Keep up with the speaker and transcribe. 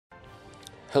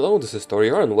Hello, this is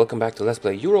Taureor and welcome back to Let's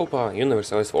Play Europa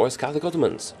Universalis IV Catholic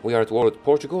Ottomans. We are at war with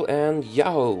Portugal and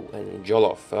Yahoo and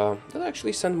Jollof. Did I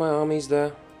actually send my armies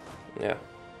there? Yeah.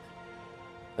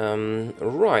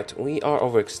 Right, we are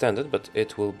overextended, but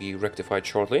it will be rectified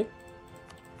shortly.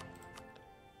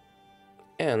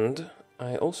 And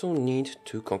I also need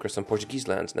to conquer some Portuguese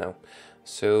lands now.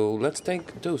 So let's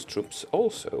take those troops.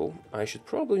 Also, I should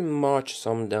probably march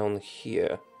some down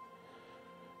here,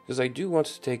 because I do want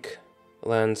to take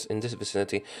lands in this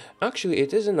vicinity. Actually,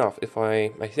 it is enough if I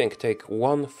think, take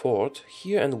one fort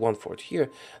here and one fort here,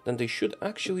 then they should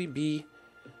actually be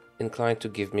inclined to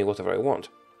give me whatever I want.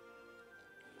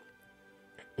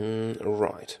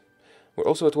 Right. We're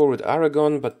also at war with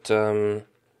Aragon, but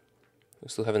we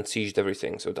still haven't sieged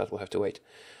everything, so that will have to wait.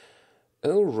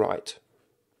 Alright.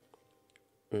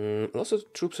 Lots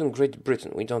of troops in Great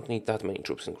Britain. We don't need that many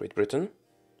troops in Great Britain.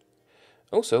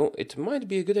 Also, it might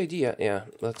be a good idea, yeah,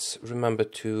 let's remember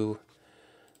to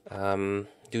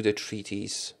do the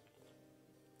treaties.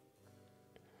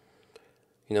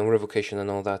 You know, revocation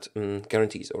and all that.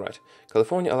 Guarantees, alright.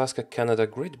 California, Alaska, Canada,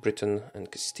 Great Britain,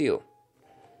 and Castile.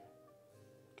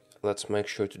 Let's make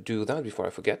sure to do that before I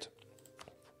forget.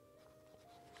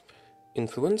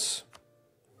 Influence.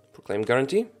 Proclaim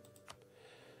guarantee.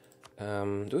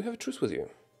 Do we have a truce with you?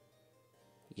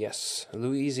 Yes,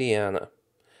 Louisiana.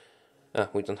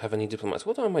 We don't have any diplomats.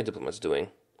 What are my diplomats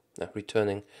doing?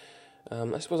 Returning.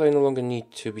 I suppose I no longer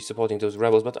need to be supporting those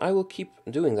rebels, but I will keep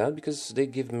doing that because they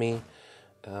give me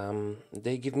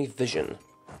vision.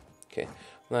 Okay,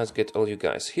 let's get all you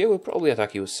guys here. We'll probably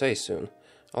attack USA soon.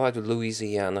 Allied with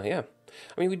Louisiana, yeah.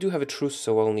 I mean, we do have a truce,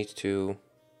 so I'll need to...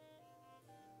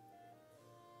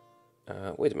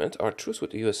 wait a minute, our truce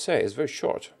with the USA is very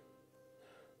short.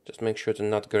 Just make sure to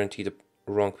not guarantee the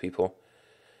wrong people.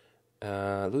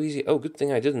 Louisiana. Oh, good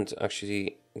thing I didn't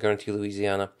actually guarantee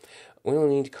Louisiana. We'll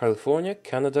need California,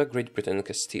 Canada, Great Britain, and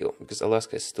Castile, because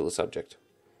Alaska is still a subject.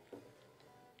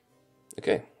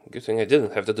 Okay, good thing I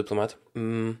didn't have the diplomat.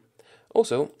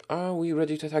 Also, are we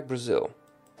ready to attack Brazil?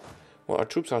 Well, our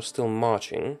troops are still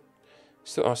marching.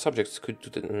 Still, our subjects could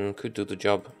do the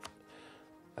job.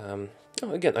 Oh,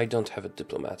 again, I don't have a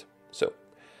diplomat. So,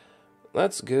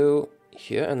 let's go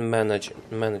here and manage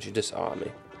this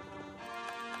army.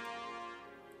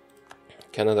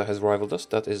 Canada has rivaled us,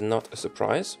 that is not a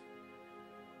surprise.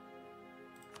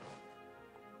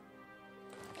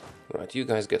 Right, you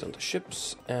guys get on the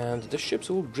ships, and the ships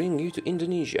will bring you to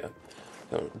Indonesia.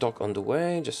 Dock on the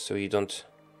way, just so you don't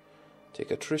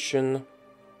take attrition.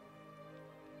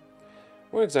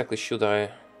 Where exactly should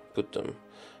I put them?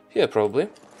 Here, probably.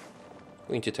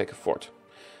 We need to take a fort.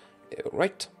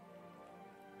 Right.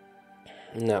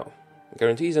 Now,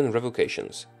 guarantees and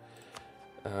revocations.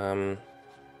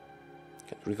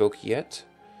 Can't revoke yet.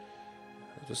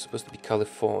 It was supposed to be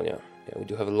California. Yeah, we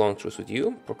do have a long truce with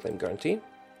you. Proclaim guarantee.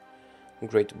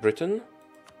 Great Britain.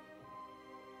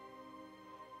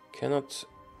 Cannot...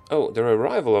 Oh, they're a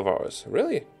rival of ours.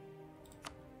 Really?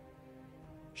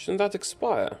 Shouldn't that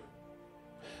expire?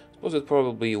 I suppose it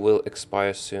probably will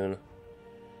expire soon.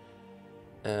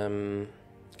 Okay,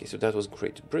 so that was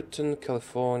Great Britain,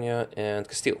 California, and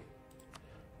Castile.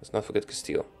 Let's not forget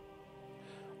Castile.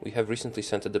 We have recently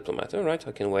sent a diplomat. Alright,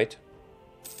 I can wait.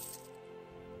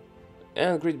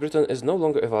 And Great Britain is no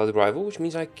longer a valid rival, which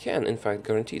means I can, in fact,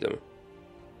 guarantee them.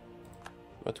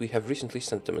 But we have recently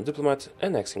sent them a diplomat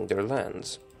annexing their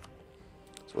lands.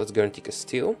 So let's guarantee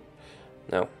Castile.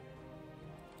 Now,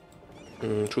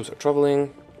 troops are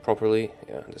traveling properly.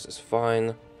 Yeah, this is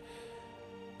fine.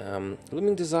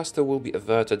 Looming disaster will be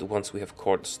averted once we have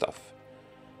cored stuff.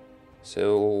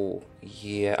 So,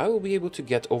 yeah, I will be able to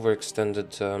get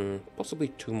overextended possibly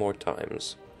 2 more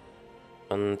times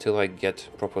until I get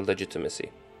proper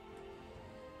legitimacy.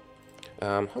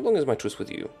 How long is my truce with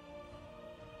you?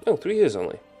 Oh, 3 years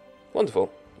only.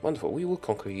 Wonderful, wonderful. We will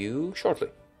conquer you shortly.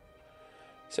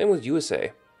 Same with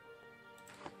USA.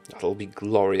 That'll be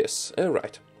glorious.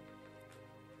 Alright.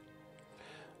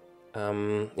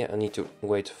 Yeah, I need to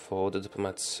wait for the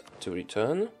diplomats to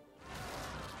return.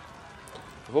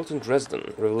 Vote in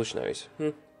Dresden, revolutionaries.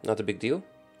 Not a big deal.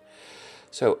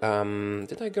 So,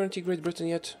 did I guarantee Great Britain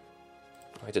yet?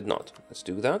 I did not. Let's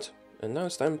do that. And now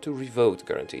it's time to revote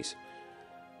guarantees.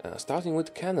 Starting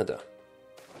with Canada.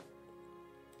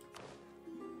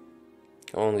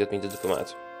 Come on, get me the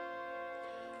diplomat.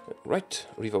 Right,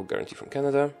 revoke guarantee from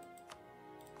Canada.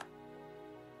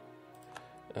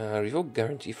 Revoke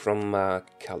guarantee from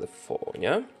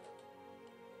California.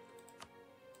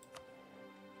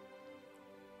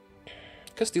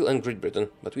 Castile and Great Britain,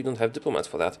 but we don't have diplomats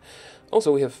for that.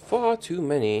 Also, we have far too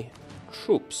many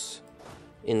troops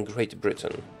in Great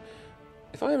Britain.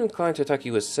 If I am inclined to attack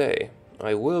USA,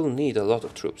 I will need a lot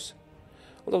of troops.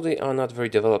 Although they are not very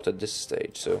developed at this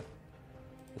stage, so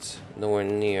it's nowhere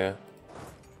near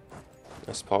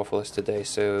as powerful as today.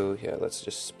 So yeah, let's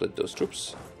just split those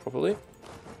troops properly.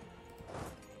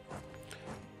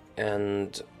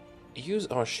 And use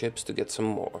our ships to get some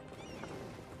more.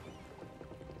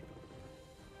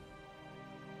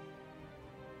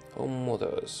 Home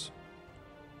waters.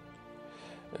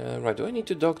 Right, do I need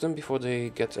to dock them before they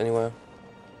get anywhere?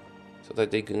 So that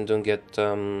they don't get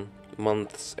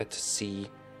months at sea.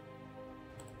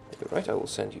 Right, I will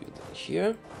send you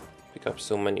here. Pick up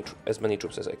as many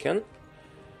troops as I can.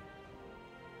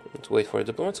 Let's wait for a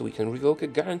diplomat so we can revoke a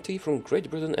guarantee from Great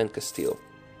Britain and Castile.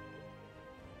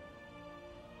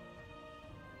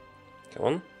 Come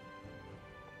on.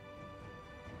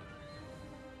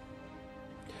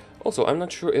 Also, I'm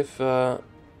not sure if the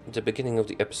beginning of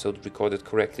the episode recorded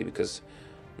correctly, because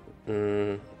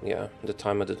yeah, the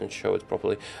timer didn't show it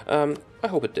properly. I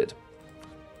hope it did.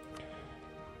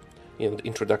 You know, the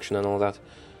introduction and all that.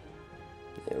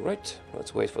 Yeah, right,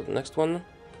 let's wait for the next one.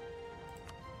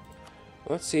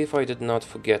 Let's see if I did not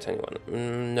forget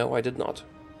anyone. No, I did not.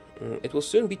 It will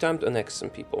soon be time to annex some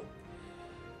people.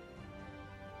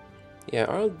 Yeah,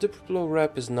 our Diplo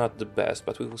rep is not the best,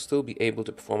 but we will still be able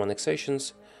to perform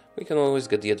annexations. We can always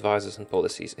get the advisors and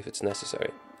policies if it's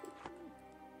necessary.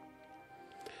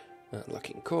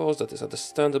 Lacking cause, that is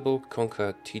understandable.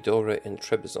 Conquer Tidore in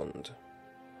Trebizond.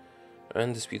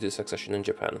 And dispute the succession in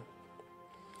Japan.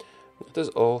 That is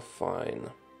all fine.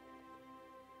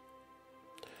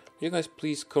 You guys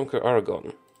please conquer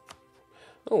Aragon.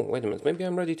 Oh, wait a minute, maybe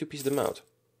I'm ready to piece them out.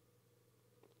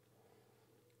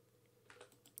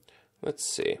 Let's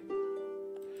see.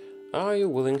 Are you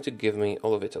willing to give me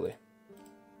all of Italy?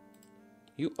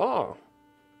 You are.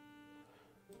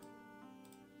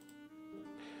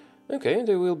 Okay,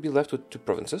 they will be left with 2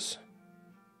 provinces.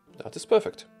 That is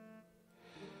perfect.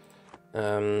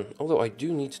 Although I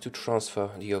do need to transfer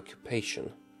the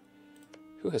occupation.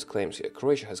 Who has claims here?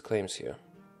 Croatia has claims here.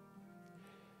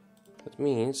 That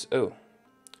means... oh,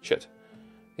 shit.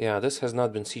 Yeah, this has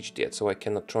not been sieged yet, so I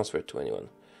cannot transfer it to anyone.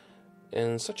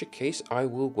 In such a case, I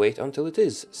will wait until it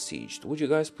is sieged. Would you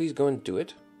guys please go and do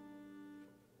it?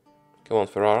 Come on,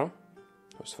 Ferrara.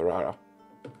 Where's Ferrara?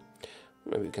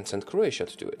 Maybe we can send Croatia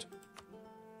to do it.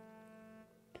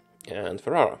 And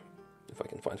Ferrara, if I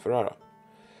can find Ferrara.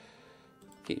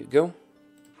 Here you go.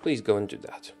 Please go and do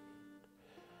that.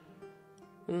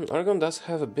 Aragon does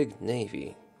have a big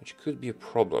navy, which could be a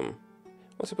problem.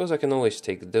 I suppose I can always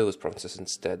take those provinces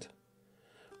instead.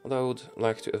 Although I would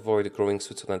like to avoid growing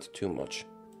Switzerland too much.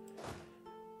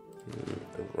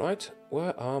 Right,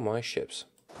 where are my ships?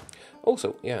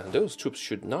 Also, yeah, those troops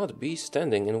should not be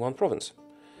standing in one province.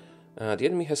 The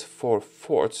enemy has 4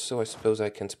 forts, so I suppose I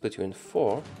can split you in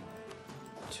 4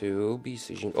 to be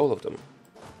sieging all of them.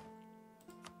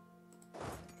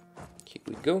 Here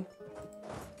we go.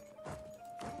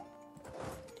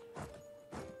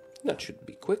 That should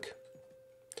be quick.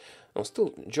 Now, still,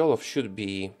 Jolov should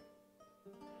be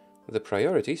the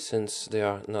priority, since they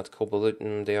are not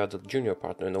they are the junior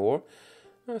partner in the war.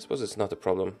 I suppose it's not a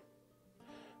problem.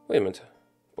 Wait a minute.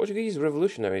 Portuguese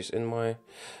revolutionaries in my...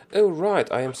 oh,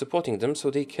 right, I am supporting them, so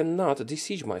they cannot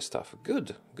besiege my stuff.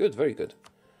 Good, good, very good.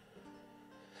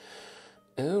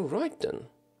 Right then.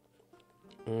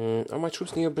 Are my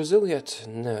troops near Brazil yet?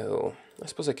 No. I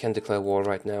suppose I can declare war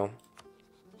right now.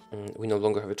 We no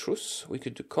longer have a truce. We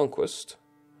could do conquest.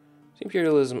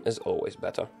 Imperialism is always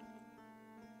better.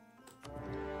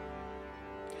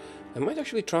 I might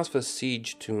actually transfer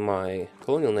siege to my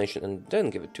colonial nation and then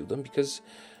give it to them, because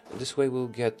this way we'll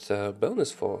get a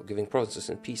bonus for giving provinces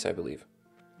in peace, I believe.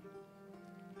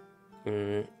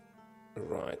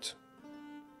 Right.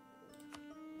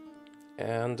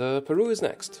 And Peru is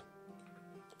next.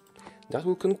 That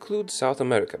will conclude South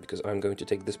America, because I'm going to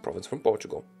take this province from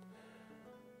Portugal.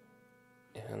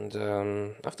 And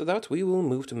after that we will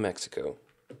move to Mexico.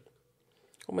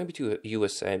 Or maybe to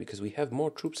USA, because we have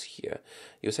more troops here.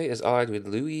 USA is allied with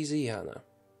Louisiana.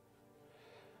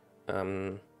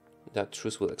 That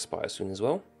truce will expire soon as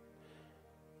well.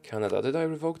 Canada, did I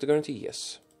revoke the guarantee?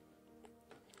 Yes.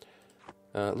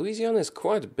 Louisiana is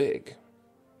quite big.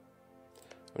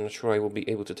 I'm not sure I will be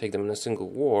able to take them in a single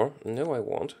war. No, I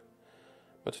won't.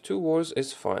 But 2 wars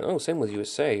is fine. Oh, same with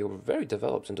USA. You're very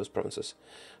developed in those provinces.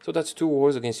 So that's 2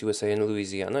 wars against USA and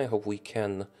Louisiana. I hope we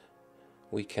can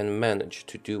manage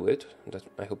to do it.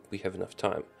 I hope we have enough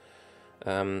time.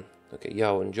 Okay,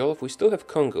 Yao and Jollof. We still have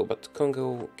Congo, but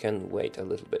Congo can wait a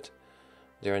little bit.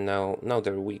 They are now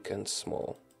they're weak and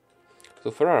small.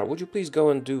 So Ferrara, would you please go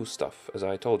and do stuff as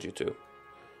I told you to?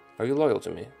 Are you loyal to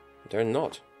me? They're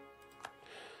not.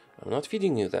 I'm not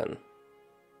feeding you then.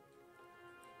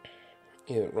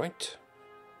 Yeah, right.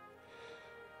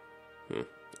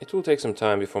 It will take some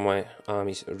time before my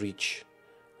armies reach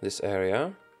this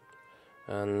area.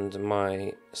 And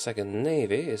my second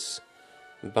navy is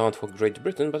bound for Great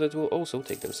Britain, but it will also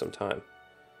take them some time.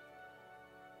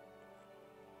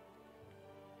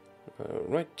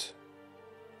 Right.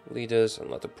 Leaders are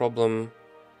not a problem.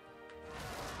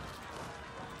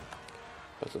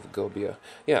 Battle of Gobia.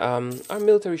 Yeah, our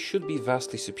military should be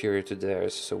vastly superior to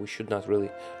theirs, so we should not really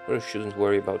shouldn't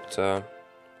worry about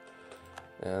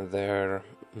their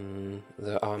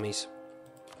armies.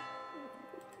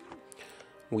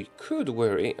 We could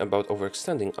worry about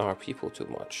overextending our people too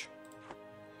much.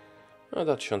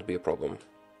 That shouldn't be a problem.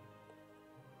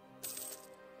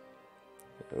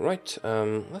 Right,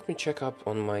 let me check up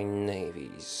on my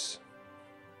navies.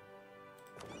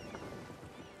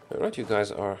 Right, you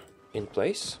guys are in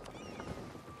place.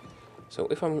 So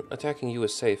if I'm attacking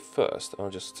USA first, I'll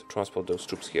just transport those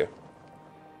troops here.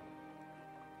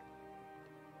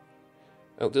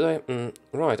 Oh, did I?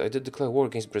 Right, I did declare war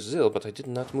against Brazil, but I did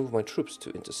not move my troops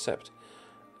to intercept.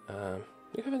 Do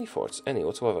you have any forts? Any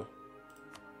whatsoever?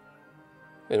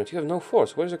 Wait a minute, you have no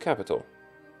forts. Where's your capital?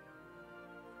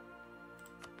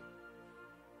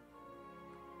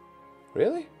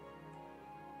 Really?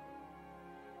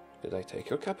 Did I take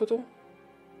your capital?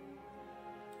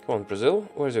 Come on, Brazil,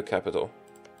 where's your capital?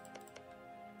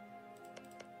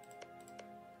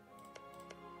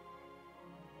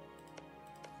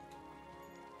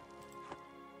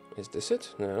 Is this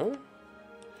it? No.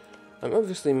 I'm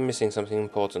obviously missing something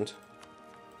important.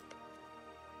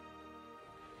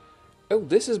 Oh,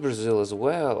 this is Brazil as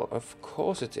well. Of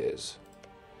course it is.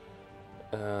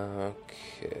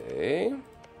 Okay.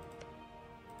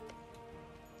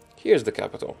 Here's the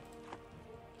capital.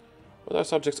 But our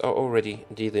subjects are already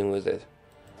dealing with it.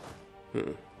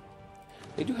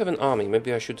 They do have an army.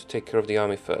 Maybe I should take care of the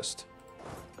army first.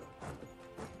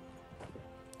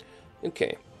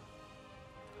 Okay.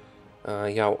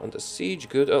 Yao under siege.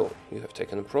 Good. Oh, you have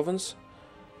taken a province.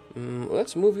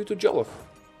 Let's move you to Jollof.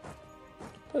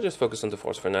 I'll just focus on the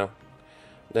force for now.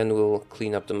 Then we'll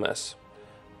clean up the mess.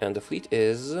 And the fleet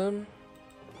is on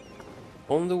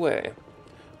the way.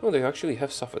 Oh, they actually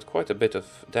have suffered quite a bit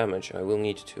of damage. I will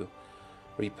need to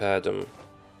repair them.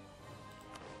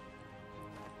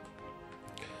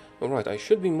 Alright, I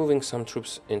should be moving some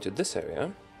troops into this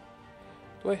area.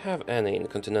 Do I have any in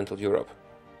continental Europe?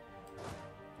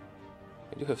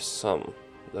 I do have some.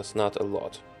 That's not a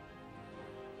lot.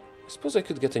 I suppose I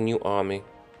could get a new army.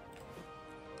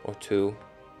 Or two.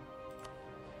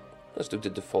 Let's do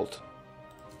the default.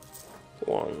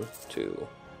 1, 2,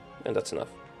 and that's enough.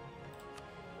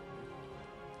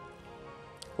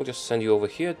 We'll just send you over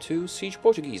here to siege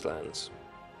Portuguese lands.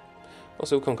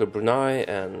 Also conquer Brunei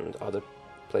and other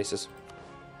places.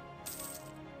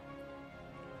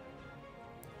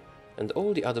 And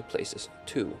all the other places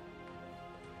too.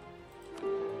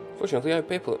 Fortunately,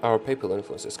 our papal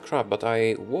influence is crap, but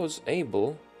I was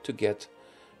able to get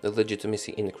the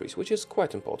legitimacy increase, which is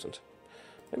quite important.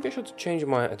 Maybe I should change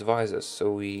my advisors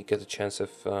so we get a chance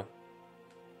of...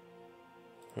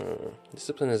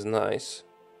 Discipline is nice.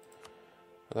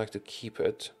 I'd like to keep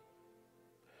it.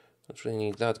 Don't really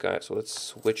need that guy, so let's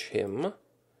switch him.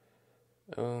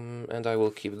 And I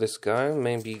will keep this guy,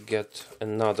 maybe get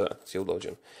another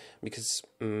theologian. Because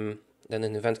then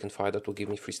an event can fire that will give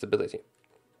me free stability.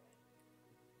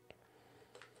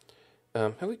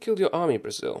 Have we killed your army,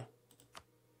 Brazil?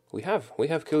 We have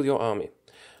killed your army.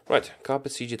 Right,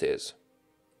 carpet siege it is.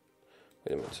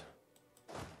 Wait a minute.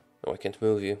 No, I can't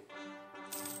move you.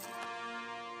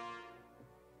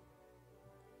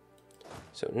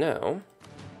 So now,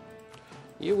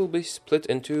 you will be split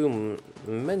into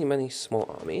many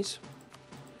small armies.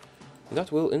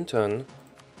 That will in turn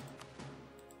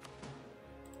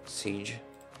siege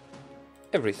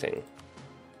everything.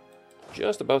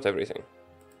 Just about everything.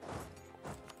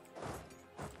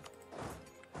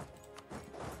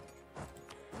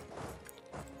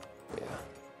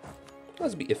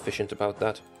 Let's be efficient about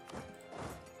that.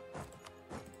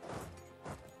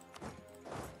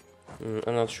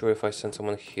 I'm not sure if I send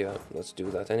someone here. Let's do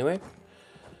that anyway.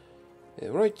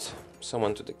 Right,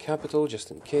 someone to the capital, just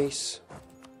in case.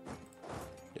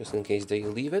 Just in case they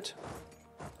leave it.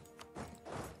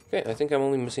 Okay, I think I'm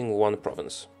only missing one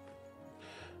province.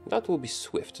 That will be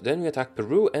swift. Then we attack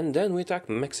Peru, and then we attack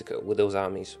Mexico with those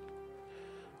armies.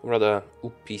 Rather,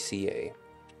 UPCA.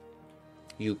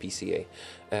 UPCA.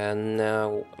 And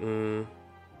now,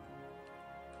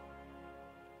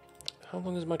 how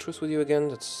long is my truce with you again?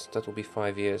 That will be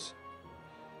 5 years.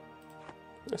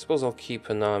 I suppose I'll keep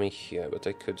an army here, but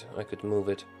I could move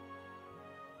it.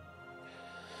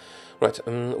 Right,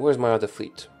 where's my other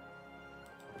fleet?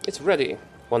 It's ready.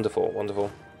 Wonderful,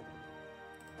 wonderful.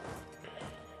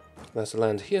 Let's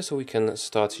land here so we can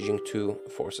start sieging 2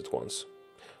 forts at once.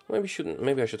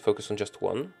 Maybe I should focus on just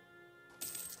 1.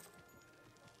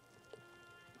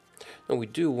 No, we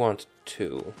do want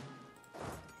 2.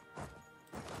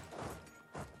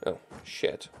 Oh,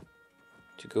 shit.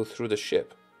 To go through the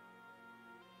ship.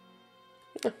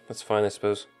 That's fine, I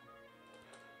suppose.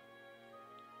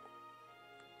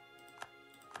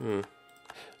 Oh,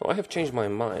 I have changed my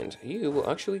mind. You will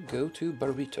actually go to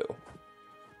Barrito.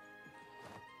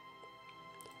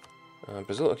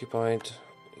 Brazil occupied.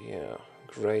 Yeah,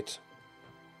 great.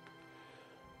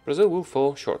 Brazil will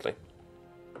fall shortly.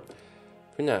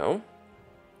 For now,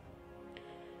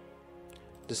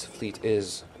 this fleet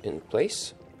is in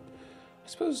place. I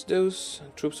suppose those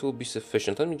troops will be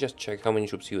sufficient. Let me just check how many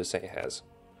troops USA has.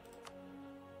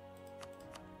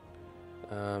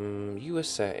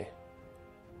 USA.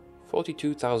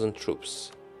 42,000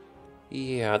 troops.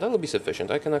 Yeah, that'll be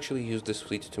sufficient. I can actually use this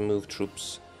fleet to move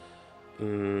troops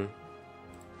to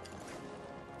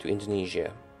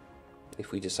Indonesia,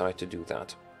 if we decide to do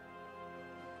that.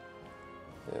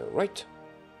 Right.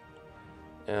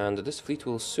 And this fleet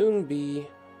will soon be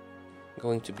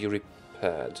going to be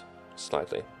repaired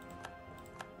slightly.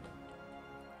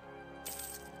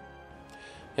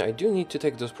 Yeah, I do need to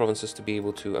take those provinces to be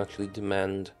able to actually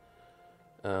demand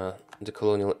the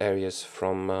colonial areas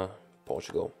from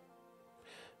Portugal.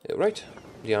 Right,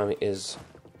 the army is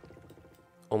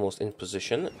almost in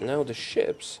position. Now the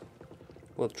ships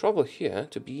will travel here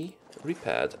to be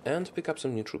repaired and pick up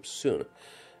some new troops soon.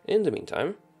 In the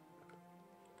meantime,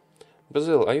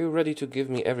 Brazil, are you ready to give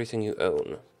me everything you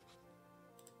own?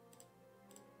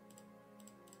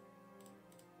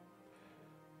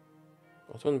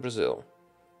 Ottoman Brazil.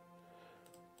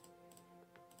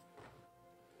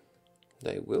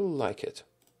 They will like it.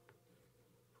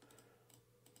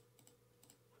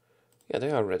 Yeah,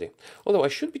 they are ready. Although I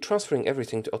should be transferring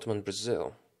everything to Ottoman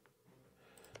Brazil.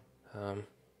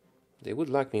 They would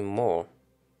like me more.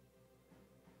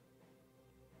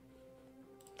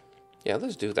 Yeah,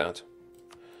 let's do that.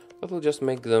 That will just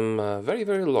make them very,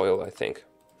 very loyal, I think.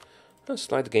 A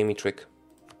slight gamey trick.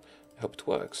 I hope it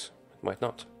works. It might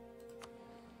not.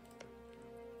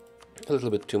 A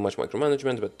little bit too much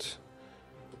micromanagement, but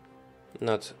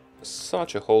not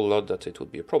such a whole lot that it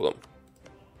would be a problem.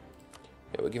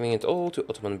 Yeah, we're giving it all to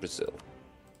Ottoman Brazil.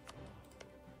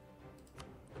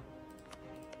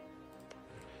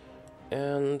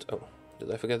 And oh,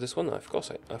 did I forget this one? Of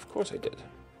course I did.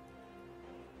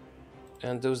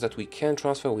 And those that we can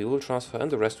transfer, we will transfer,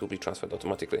 and the rest will be transferred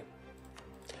automatically.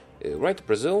 Right,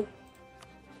 Brazil,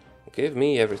 give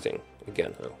me everything.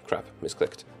 Again, oh crap,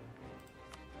 misclicked.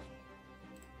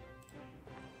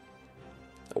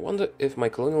 I wonder if my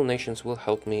colonial nations will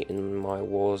help me in my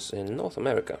wars in North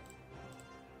America.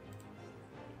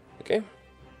 Okay.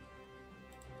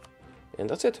 And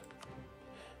that's it.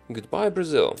 Goodbye,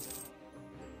 Brazil.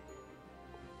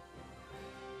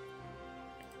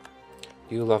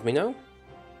 Do you love me now?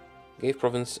 Gave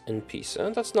province in peace.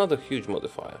 And that's not a huge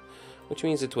modifier, which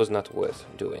means it was not worth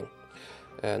doing.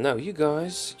 Now you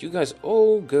guys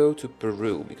all go to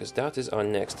Peru, because that is our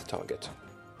next target.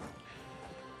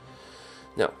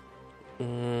 Now,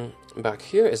 back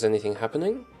here, is anything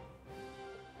happening?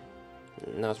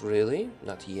 Not really,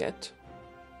 not yet.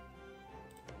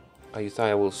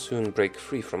 Ayutthaya will soon break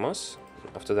free from us.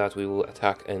 After that we will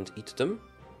attack and eat them.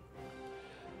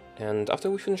 And after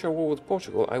we finish our war with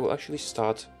Portugal, I will actually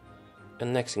start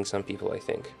annexing some people, I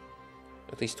think.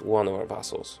 At least one of our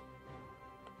vassals.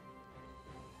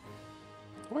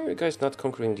 Why are you guys not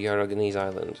conquering the Aragonese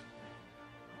island?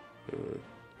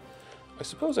 I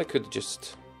suppose I could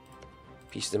just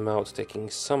piece them out, taking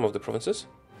some of the provinces.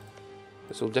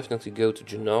 This will definitely go to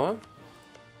Genoa.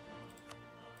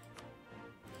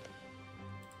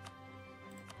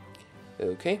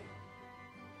 Okay.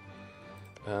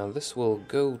 This will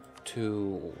go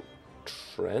to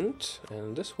Trent,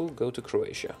 and this will go to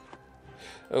Croatia.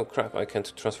 Oh crap, I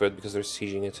can't transfer it because they're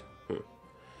sieging it.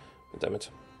 Damn it.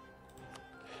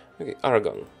 Okay,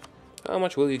 Aragon. How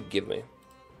much will you give me?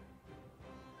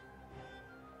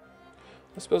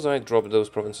 I suppose I drop those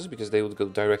provinces because they would go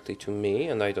directly to me,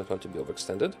 and I don't want to be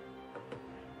overextended.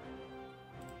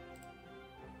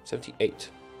 78.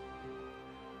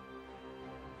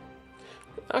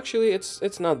 Actually,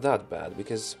 it's not that bad,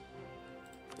 because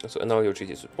so annul your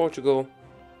treaties with Portugal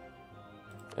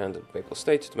and the Papal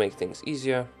State to make things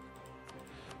easier,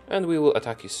 and we will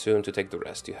attack you soon to take the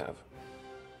rest you have.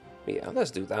 Yeah,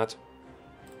 let's do that.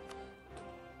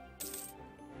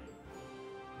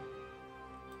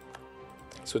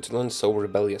 Switzerland so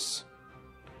rebellious.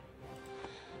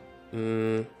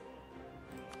 Now,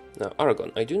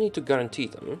 Aragon, I do need to guarantee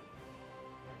them.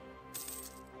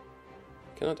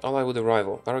 Cannot ally with a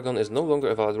rival. Aragon is no longer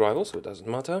a valid rival, so it doesn't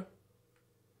matter.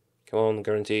 Come on,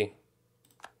 guarantee.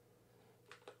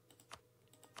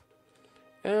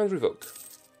 And revoke.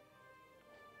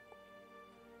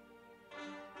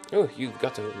 Oh, you've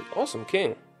got an awesome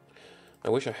king. I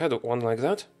wish I had one like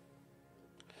that.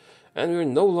 And we're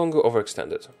no longer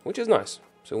overextended, which is nice.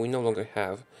 So we no longer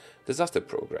have disaster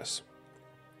progress.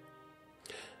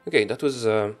 Okay, that was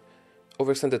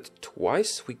overextended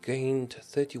twice. We gained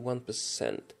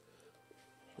 31%.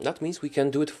 That means we can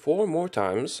do it 4 more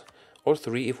times, or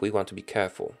 3 if we want to be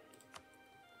careful.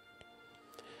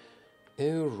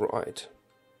 Alright.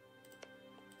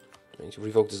 I need to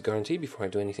revoke this guarantee before I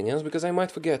do anything else, because I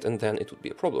might forget and then it would be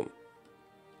a problem.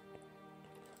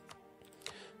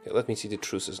 Okay, let me see the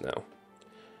truces now.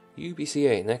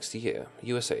 UPCA next year.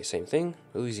 USA, same thing.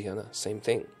 Louisiana, same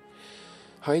thing.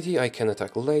 Haiti, I can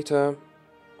attack later.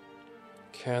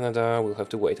 Canada, we'll have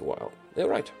to wait a while.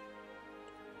 Alright.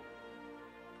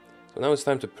 So now it's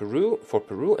time to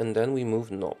Peru, and then we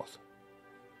move north.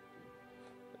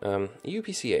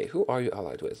 UPCA, who are you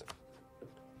allied with?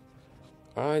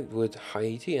 Allied with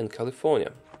Haiti and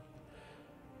California.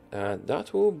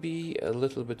 That will be a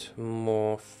little bit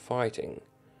more fighting.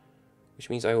 Which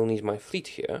means I will need my fleet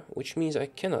here, which means I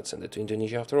cannot send it to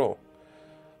Indonesia after all.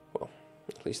 Well,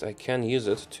 at least I can use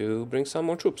it to bring some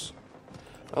more troops.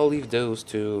 I'll leave those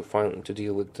to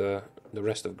deal with the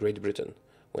rest of Great Britain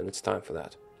when it's time for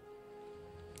that.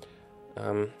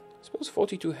 I suppose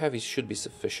 42 heavies should be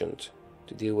sufficient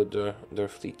to deal with their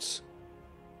fleets.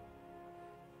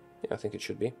 Yeah, I think it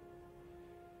should be.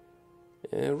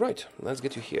 Right, let's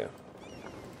get you here.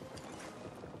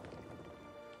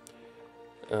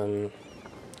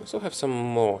 Also have some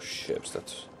more ships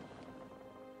that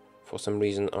for some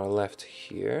reason are left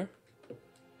here.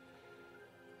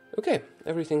 Okay,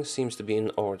 everything seems to be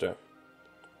in order.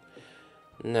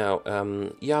 Now,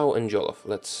 Yao and Jollof,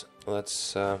 let's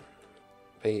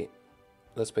pay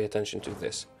attention to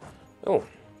this. Oh,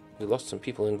 we lost some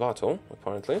people in battle,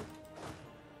 apparently.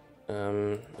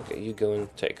 Okay, you go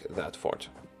and take that fort.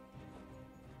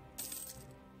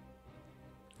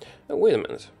 Oh, wait a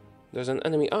minute. There's an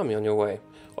enemy army on your way.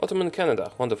 Ottoman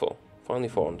Canada, wonderful. Finally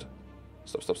formed.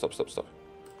 Stop.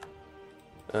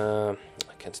 I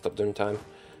can't stop during time.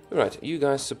 Right, you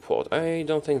guys support. I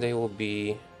don't think they will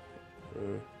be...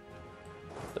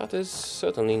 that is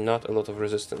certainly not a lot of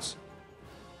resistance.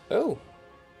 Oh,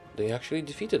 they actually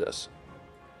defeated us.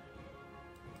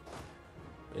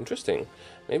 Interesting.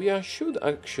 Maybe I should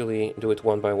actually do it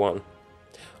one by one.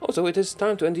 Also, it is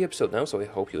time to end the episode now, so I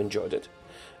hope you enjoyed it.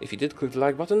 If you did, click the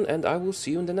like button, and I will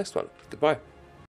see you in the next one. Goodbye.